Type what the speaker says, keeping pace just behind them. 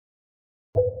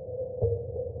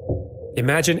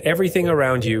Imagine everything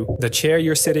around you, the chair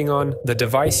you're sitting on, the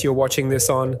device you're watching this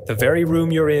on, the very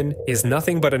room you're in, is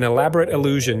nothing but an elaborate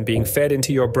illusion being fed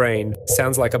into your brain.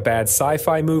 Sounds like a bad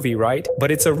sci-fi movie, right?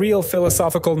 But it's a real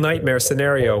philosophical nightmare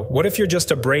scenario. What if you're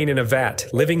just a brain in a vat,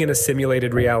 living in a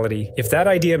simulated reality? If that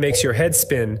idea makes your head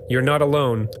spin, you're not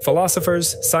alone.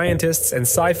 Philosophers, scientists, and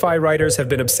sci-fi writers have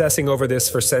been obsessing over this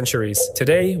for centuries.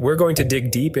 Today, we're going to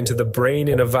dig deep into the brain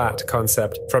in a vat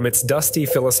concept, from its dusty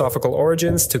philosophical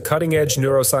origins to cutting-edge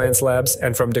neuroscience labs,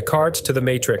 and from Descartes to the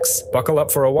Matrix. Buckle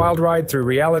up for a wild ride through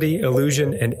reality,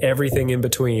 illusion, and everything in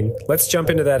between. Let's jump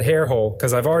into that hair hole,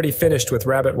 because I've already finished with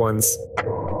rabbit ones.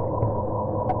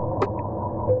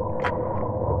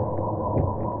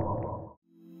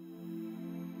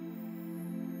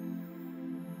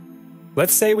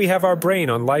 Let's say we have our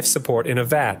brain on life support in a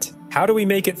vat. How do we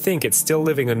make it think it's still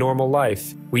living a normal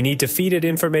life? We need to feed it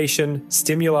information,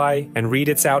 stimuli, and read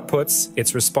its outputs,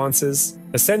 its responses.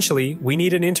 Essentially, we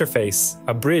need an interface,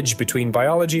 a bridge between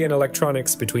biology and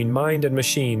electronics, between mind and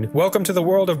machine. Welcome to the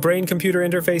world of brain-computer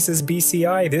interfaces,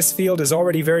 BCI. This field is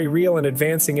already very real and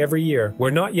advancing every year.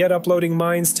 We're not yet uploading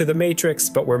minds to the Matrix,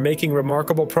 but we're making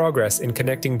remarkable progress in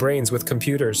connecting brains with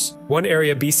computers. One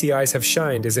area BCIs have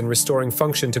shined is in restoring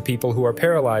function to people who are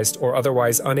paralyzed or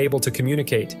otherwise unable to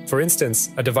communicate. For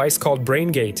instance, a device called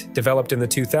BrainGate, developed in the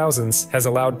 2000s, has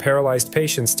allowed paralyzed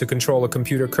patients to control a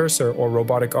computer cursor or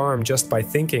robotic arm just by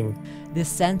thinking. This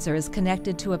sensor is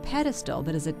connected to a pedestal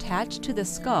that is attached to the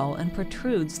skull and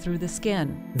protrudes through the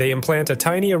skin. They implant a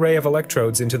tiny array of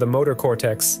electrodes into the motor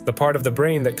cortex, the part of the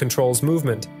brain that controls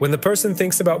movement. When the person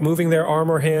thinks about moving their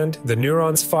arm or hand, the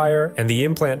neurons fire, and the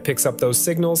implant picks up those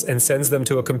signals and sends them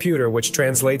to a computer, which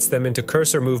translates them into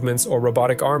cursor movements or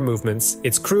robotic arm movements.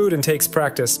 It's crude and takes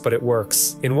practice, but it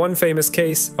works. In one famous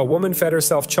case, a woman fed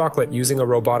herself chocolate using a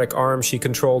robotic arm she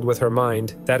controlled with her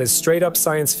mind. That is straight up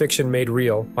science fiction made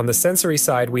real. On the sensory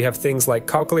side, we have things like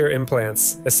cochlear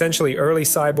implants, essentially early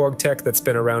cyborg tech that's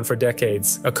been around for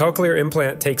decades. A cochlear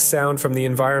implant takes sound from the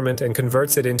environment and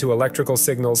converts it into electrical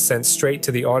signals sent straight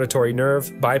to the auditory nerve,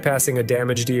 bypassing a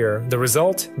damaged ear. The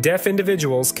result? Deaf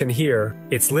individuals can hear.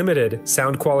 It's limited,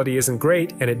 sound quality isn't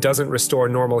great, and it doesn't restore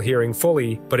normal hearing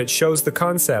fully, but it shows the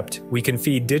concept. We can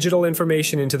feed digital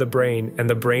information into the brain, and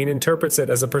the brain interprets it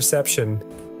as a perception.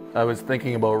 I was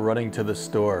thinking about running to the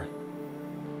store.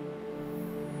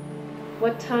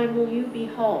 What time will you be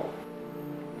home?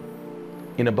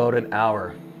 In about an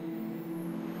hour.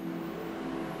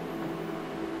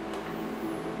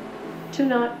 Do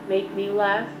not make me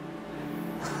laugh.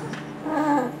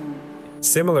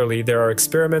 Similarly, there are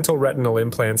experimental retinal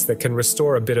implants that can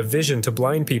restore a bit of vision to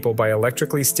blind people by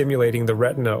electrically stimulating the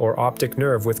retina or optic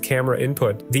nerve with camera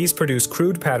input. These produce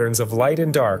crude patterns of light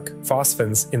and dark,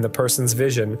 phosphons, in the person's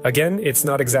vision. Again, it's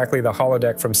not exactly the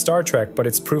holodeck from Star Trek, but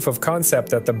it's proof of concept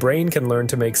that the brain can learn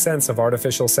to make sense of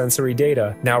artificial sensory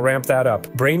data. Now ramp that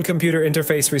up. Brain-computer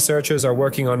interface researchers are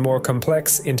working on more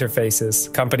complex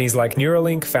interfaces. Companies like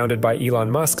Neuralink, founded by Elon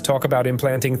Musk, talk about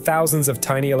implanting thousands of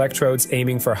tiny electrodes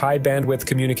aiming for high bandwidth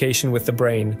communication with the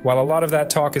brain. While a lot of that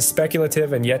talk is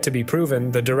speculative and yet to be proven,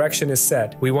 the direction is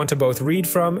set. We want to both read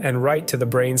from and write to the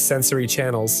brain's sensory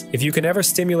channels. If you can ever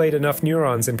stimulate enough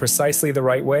neurons in precisely the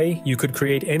right way, you could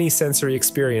create any sensory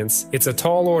experience. It's a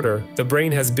tall order. The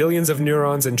brain has billions of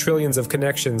neurons and trillions of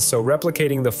connections, so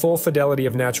replicating the full fidelity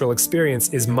of natural experience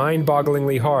is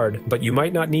mind-bogglingly hard, but you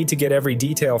might not need to get every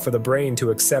detail for the brain to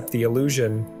accept the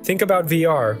illusion. Think about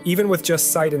VR. Even with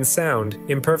just sight and sound,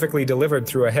 imperfectly delivered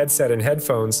through a headset and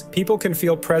headphones, people can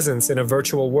feel presence in a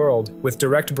virtual world. With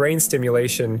direct brain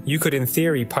stimulation, you could in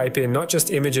theory pipe in not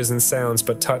just images and sounds,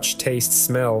 but touch, taste,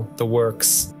 smell, the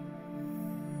works.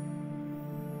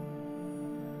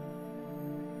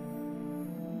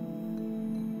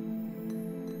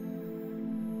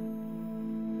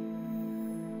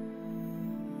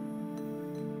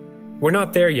 We're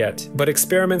not there yet, but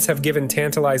experiments have given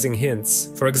tantalizing hints.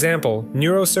 For example,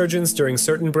 neurosurgeons during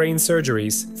certain brain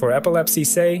surgeries, for epilepsy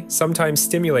say, sometimes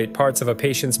stimulate parts of a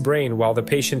patient's brain while the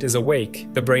patient is awake.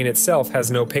 The brain itself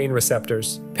has no pain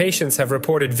receptors. Patients have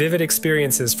reported vivid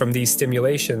experiences from these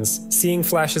stimulations, seeing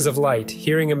flashes of light,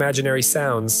 hearing imaginary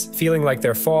sounds, feeling like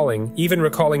they're falling, even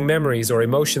recalling memories or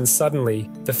emotions suddenly.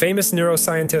 The famous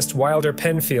neuroscientist Wilder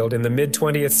Penfield in the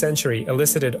mid-20th century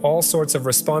elicited all sorts of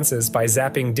responses by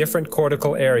zapping different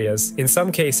cortical areas. In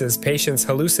some cases, patients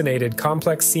hallucinated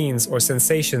complex scenes or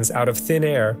sensations out of thin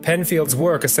air. Penfield's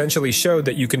work essentially showed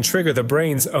that you can trigger the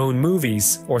brain's own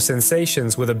movies or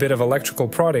sensations with a bit of electrical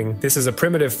prodding. This is a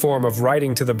primitive form of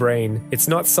writing to the the brain. It's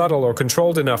not subtle or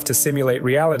controlled enough to simulate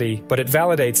reality, but it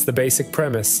validates the basic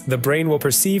premise. The brain will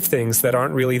perceive things that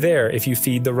aren't really there if you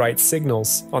feed the right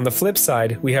signals. On the flip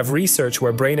side, we have research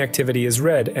where brain activity is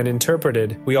read and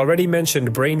interpreted. We already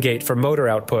mentioned BrainGate for motor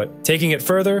output. Taking it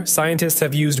further, scientists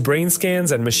have used brain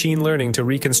scans and machine learning to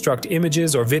reconstruct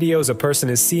images or videos a person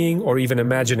is seeing or even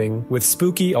imagining, with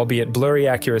spooky, albeit blurry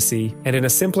accuracy. And in a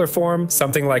simpler form,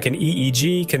 something like an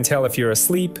EEG can tell if you're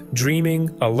asleep, dreaming,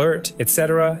 alert,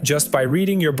 etc., just by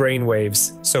reading your brain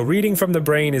waves. So reading from the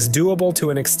brain is doable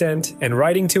to an extent, and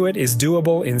writing to it is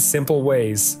doable in simple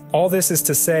ways. All this is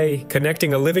to say,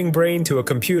 connecting a living brain to a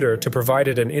computer to provide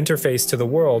it an interface to the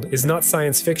world is not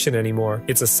science fiction anymore.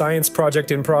 It's a science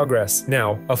project in progress.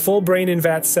 Now, a full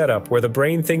brain-in-vat setup where the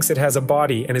brain thinks it has a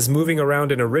body and is moving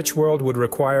around in a rich world would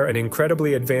require an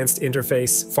incredibly advanced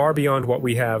interface far beyond what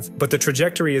we have. But the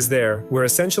trajectory is there. We're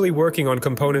essentially working on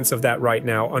components of that right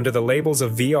now under the labels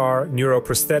of VR,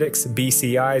 neuroprosthetics,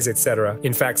 BCIs, etc.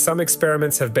 In fact, some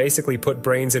experiments have basically put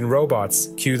brains in robots.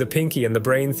 Cue the Pinky and the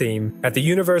Brain theme. At the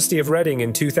University of Reading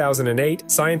in 2008,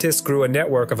 scientists grew a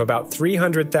network of about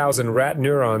 300,000 rat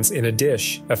neurons in a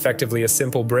dish, effectively a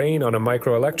simple brain on a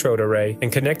microelectrode array,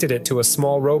 and connected it to a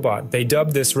small robot. They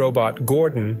dubbed this robot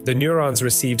Gordon. The neurons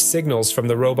received signals from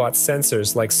the robot's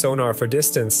sensors like sonar for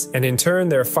distance, and in turn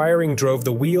their firing drove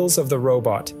the wheels of the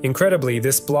robot. Incredibly,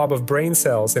 this blob of brain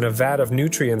cells in a vat of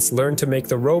nutrients learned to make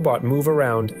the robot move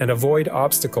around and avoid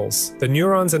obstacles. The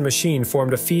neurons and machine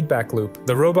formed a feedback loop.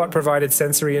 The robot provided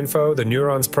sensory info, the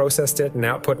neurons processed it and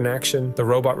output an action, the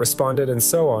robot responded, and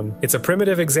so on. It's a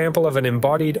primitive example of an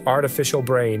embodied artificial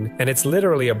brain, and it's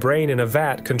literally a brain in a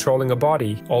vat controlling a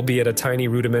body, albeit a tiny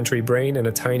rudimentary brain and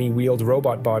a tiny wheeled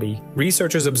robot body.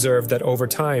 Researchers observed that over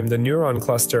time the neuron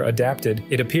cluster adapted.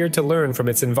 It appeared to learn from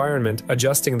its environment,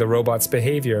 adjusting the robot's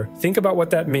behavior. Think about what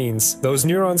that means. Those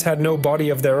neurons had no body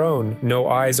of their own, no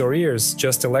eyes or ears,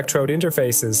 just electrode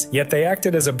interfaces, yet they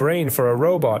acted as a brain for a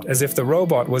robot, as if the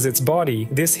robot was its body.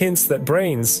 This hints that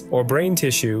brains, or brain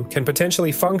tissue, can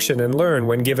potentially function and learn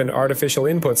when given artificial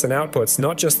inputs and outputs,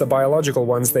 not just the biological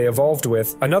ones they evolved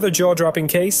with. Another jaw-dropping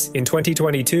case, in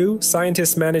 2022,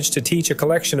 scientists managed to teach a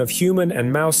collection of human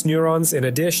and mouse neurons in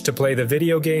a dish to play the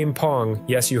video game Pong.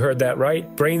 Yes, you heard that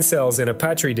right. Brain cells in a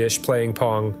Petri dish playing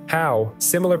Pong. How?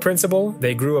 Similar principle,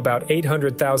 they grew about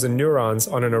 800,000 neurons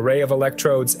on an array of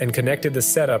electrodes and connected the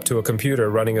setup to a computer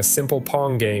running a simple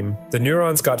Pong game. The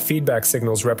neurons got feedback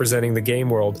signals representing the game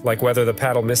world, like whether the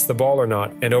paddle missed the ball or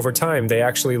not, and over time they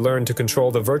actually learned to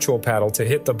control the virtual paddle to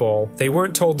hit the ball. They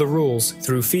weren't told the rules.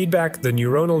 Through feedback, the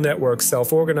neuronal network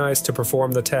self-organized to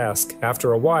perform the task.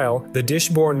 After a while, the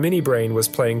dish-born mini-brain was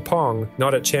playing Pong,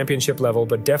 not at championship level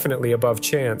but definitely above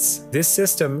chance. This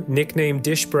system, nicknamed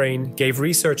Dish Brain, gave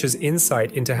researchers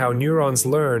insight into how neurons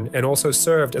learn and also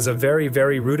served as a very,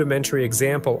 very rudimentary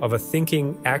example of a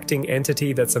thinking, acting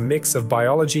entity that's a mix of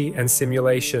biology and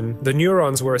simulation. The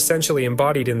neurons were essentially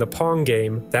embodied in the Pong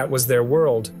game. That was their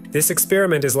world. This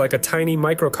experiment is like a tiny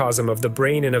microcosm of the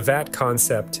brain in a vat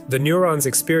concept. The neurons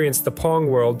experienced the Pong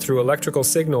world through electrical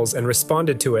signals and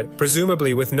responded to it,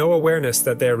 presumably with no awareness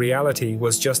that their reality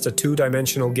was just a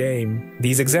two-dimensional game.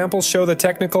 These examples show the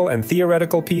technical and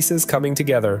theoretical pieces coming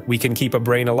together. We can keep a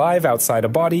brain alive outside a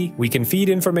body, we can feed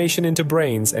information into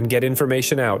brains and get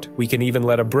information out. We can even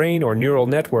let a brain or neural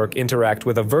network interact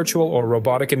with a virtual or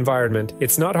robotic environment.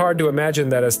 It's not hard to imagine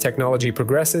that as technology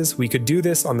progresses, we could do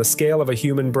this on the scale of a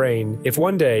human brain. If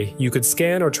one day you could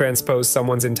scan or transpose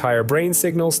someone's entire brain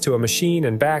signals to a machine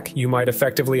and back, you might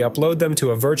effectively upload them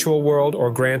to a virtual world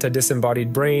or grant a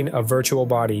disembodied brain a virtual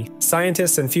body.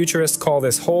 Scientists and futurists call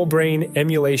this whole brain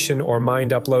emulation or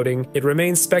mind uploading. It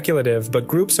remains speculative, but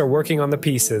groups are working on the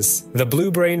pieces. The Blue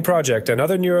Brain Project and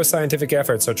other neuroscientific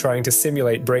efforts are trying to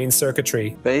simulate brain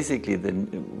circuitry. Basically,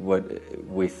 what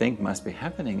we think must be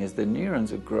happening is the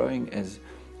neurons are growing as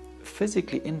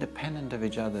physically independent of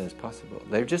each other as possible.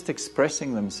 They're just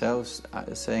expressing themselves,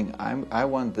 saying, I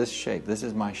want this shape, this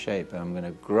is my shape, and I'm going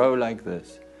to grow like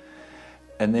this.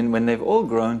 And then when they've all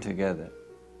grown together,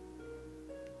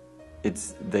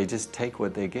 they just take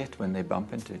what they get when they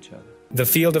bump into each other. The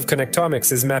field of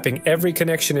connectomics is mapping every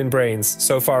connection in brains,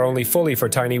 so far only fully for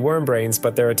tiny worm brains,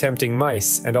 but they're attempting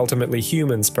mice, and ultimately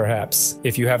humans perhaps.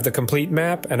 If you have the complete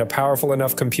map and a powerful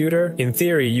enough computer, in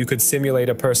theory you could simulate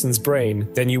a person's brain.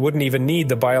 Then you wouldn't even need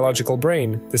the biological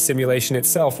brain. The simulation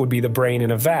itself would be the brain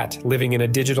in a vat, living in a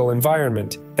digital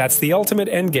environment. That's the ultimate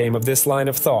endgame of this line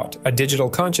of thought, a digital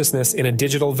consciousness in a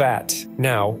digital vat.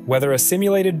 Now, whether a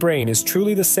simulated brain is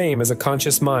truly the same as a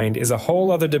conscious mind is a whole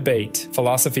other debate.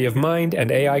 Philosophy of mind mind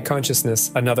and AI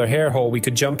consciousness, another hair hole we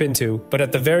could jump into, but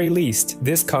at the very least,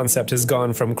 this concept has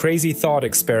gone from crazy thought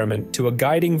experiment to a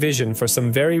guiding vision for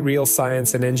some very real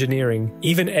science and engineering.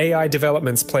 Even AI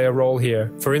developments play a role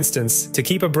here. For instance, to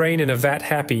keep a brain in a vat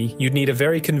happy, you'd need a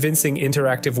very convincing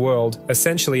interactive world,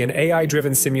 essentially an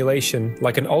AI-driven simulation,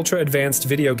 like an ultra-advanced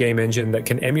video game engine that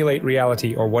can emulate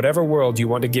reality or whatever world you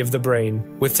want to give the brain.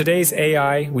 With today's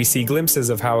AI, we see glimpses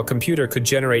of how a computer could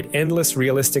generate endless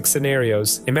realistic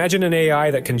scenarios. Imagine an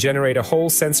AI that can generate a whole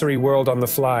sensory world on the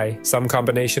fly, some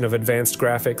combination of advanced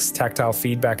graphics, tactile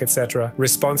feedback, etc.,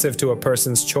 responsive to a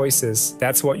person's choices.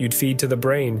 That's what you'd feed to the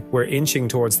brain. We're inching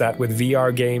towards that with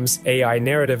VR games, AI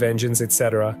narrative engines,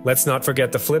 etc. Let's not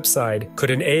forget the flip side. Could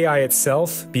an AI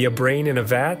itself be a brain in a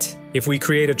vat? If we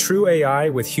create a true AI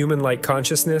with human-like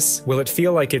consciousness, will it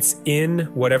feel like it's in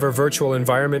whatever virtual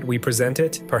environment we present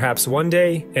it? Perhaps one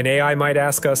day, an AI might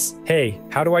ask us, "Hey,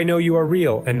 how do I know you are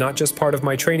real and not just part of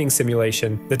my training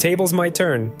simulation?" The tables might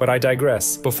turn, but I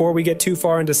digress. Before we get too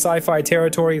far into sci-fi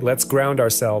territory, let's ground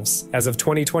ourselves. As of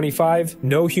 2025,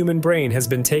 no human brain has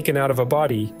been taken out of a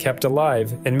body, kept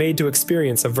alive, and made to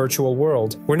experience a virtual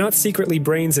world. We're not secretly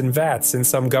brains in vats in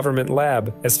some government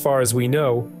lab, as far as we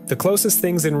know. The closest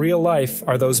things in real life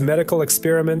are those medical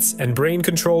experiments and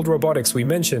brain-controlled robotics we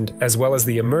mentioned, as well as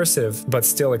the immersive, but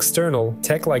still external,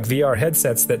 tech like VR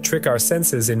headsets that trick our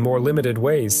senses in more limited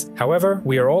ways. However,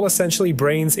 we are all essentially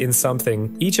brains in something.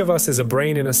 Each of us is a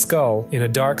brain in a skull, in a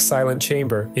dark, silent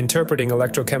chamber, interpreting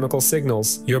electrochemical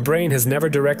signals. Your brain has never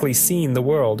directly seen the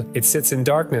world. It sits in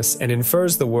darkness and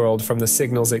infers the world from the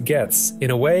signals it gets.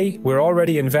 In a way, we're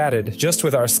already invatted, just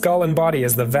with our skull and body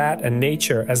as the vat and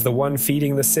nature as the one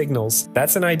feeding the signals.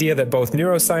 That's an idea that both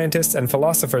neuroscientists and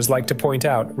philosophers like to point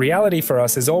out. Reality for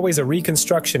us is always a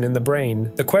reconstruction in the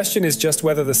brain. The question is just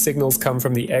whether the signals come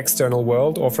from the external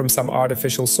world or from some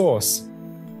artificial source.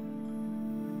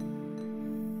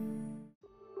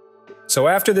 So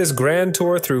after this grand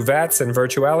tour through vats and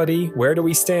virtuality, where do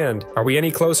we stand? Are we any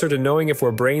closer to knowing if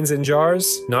we're brains in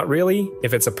jars? Not really.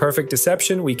 If it's a perfect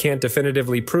deception, we can't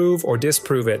definitively prove or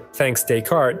disprove it, thanks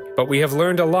Descartes, but we have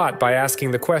learned a lot by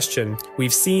asking the question.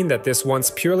 We've seen that this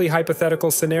once purely hypothetical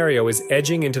scenario is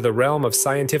edging into the realm of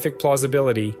scientific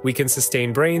plausibility. We can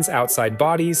sustain brains outside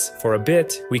bodies for a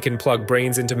bit, we can plug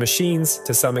brains into machines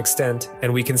to some extent,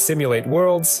 and we can simulate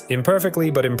worlds,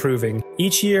 imperfectly but improving.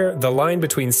 Each year, the line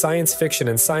between science fiction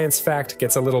and science fact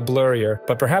gets a little blurrier,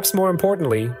 but perhaps more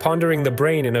importantly, pondering the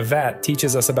brain in a vat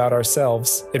teaches us about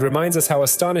ourselves. It reminds us how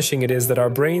astonishing it is that our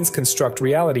brains construct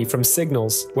reality from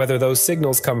signals, whether those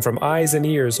signals come from eyes and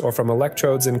ears or from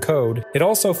electrodes and code. It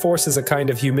also forces a kind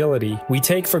of humility. We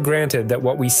take for granted that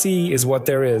what we see is what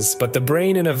there is, but the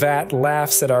brain in a vat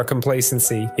laughs at our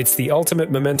complacency. It's the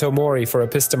ultimate memento mori for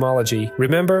epistemology.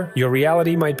 Remember, your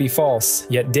reality might be false,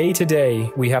 yet day to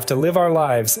day, we have to live our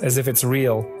lives as if it's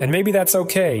real. And maybe that's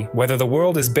okay. Whether the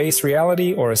world is base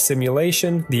reality or a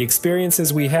simulation, the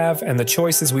experiences we have and the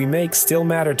choices we make still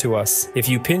matter to us. If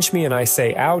you pinch me and I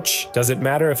say ouch, does it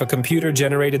matter if a computer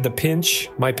generated the pinch?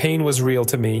 My pain was real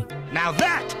to me. Now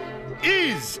that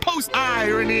is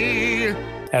post-irony.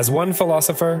 As one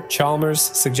philosopher, Chalmers,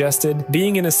 suggested,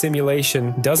 being in a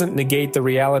simulation doesn't negate the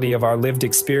reality of our lived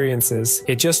experiences.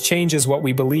 It just changes what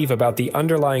we believe about the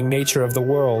underlying nature of the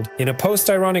world. In a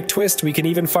post-ironic twist, we can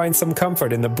even find some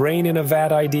comfort in the brain in a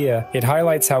vat idea. It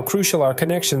highlights how crucial our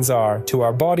connections are, to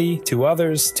our body, to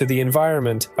others, to the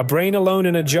environment. A brain alone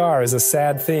in a jar is a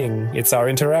sad thing. It's our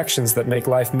interactions that make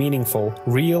life meaningful,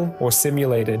 real or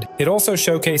simulated. It also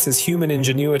showcases human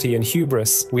ingenuity and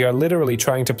hubris. We are literally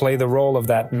trying to play the role of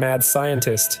that mad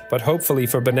scientist, but hopefully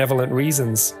for benevolent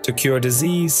reasons, to cure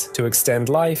disease, to extend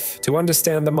life, to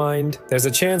understand the mind. There's a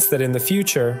chance that in the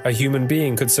future, a human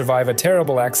being could survive a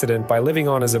terrible accident by living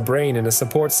on as a brain in a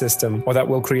support system, or that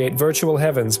will create virtual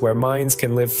heavens where minds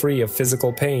can live free of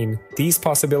physical pain. These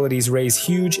possibilities raise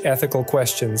huge ethical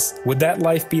questions. Would that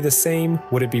life be the same?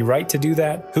 Would it be right to do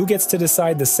that? Who gets to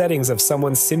decide the settings of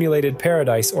someone's simulated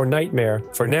paradise or nightmare?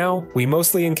 For now, we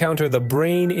mostly encounter the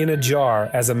brain in a jar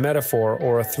as a metaphor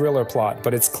or a thriller plot,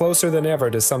 but it's closer than ever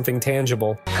to something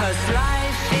tangible.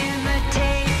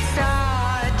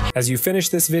 As you finish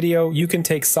this video, you can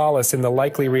take solace in the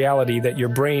likely reality that your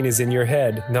brain is in your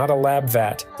head, not a lab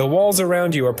vat. The walls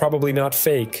around you are probably not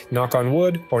fake, knock on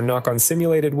wood or knock on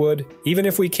simulated wood. Even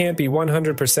if we can't be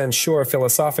 100% sure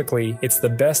philosophically, it's the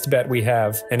best bet we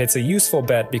have, and it's a useful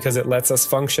bet because it lets us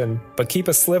function. But keep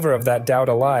a sliver of that doubt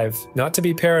alive, not to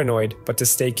be paranoid, but to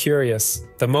stay curious.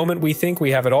 The moment we think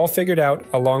we have it all figured out,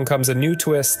 along comes a new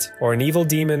twist, or an evil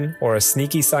demon, or a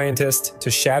sneaky scientist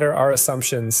to shatter our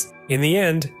assumptions. In the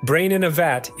end, Brain in a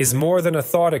Vat is more than a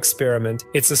thought experiment.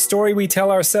 It's a story we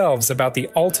tell ourselves about the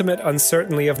ultimate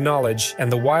uncertainty of knowledge and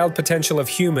the wild potential of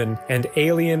human and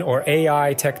alien or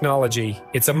AI technology.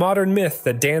 It's a modern myth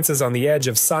that dances on the edge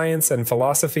of science and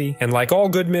philosophy, and like all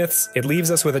good myths, it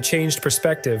leaves us with a changed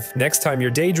perspective. Next time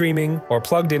you're daydreaming, or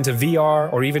plugged into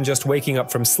VR, or even just waking up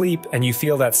from sleep, and you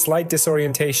feel that slight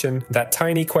disorientation, that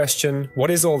tiny question, what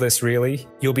is all this really?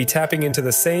 You'll be tapping into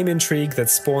the same intrigue that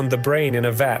spawned the brain in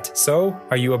a vat. So,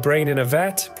 are you a brain in a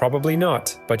vat? Probably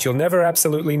not, but you'll never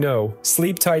absolutely know.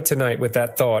 Sleep tight tonight with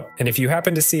that thought, and if you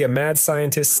happen to see a mad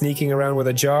scientist sneaking around with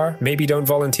a jar, maybe don't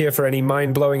volunteer for any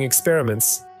mind-blowing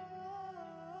experiments.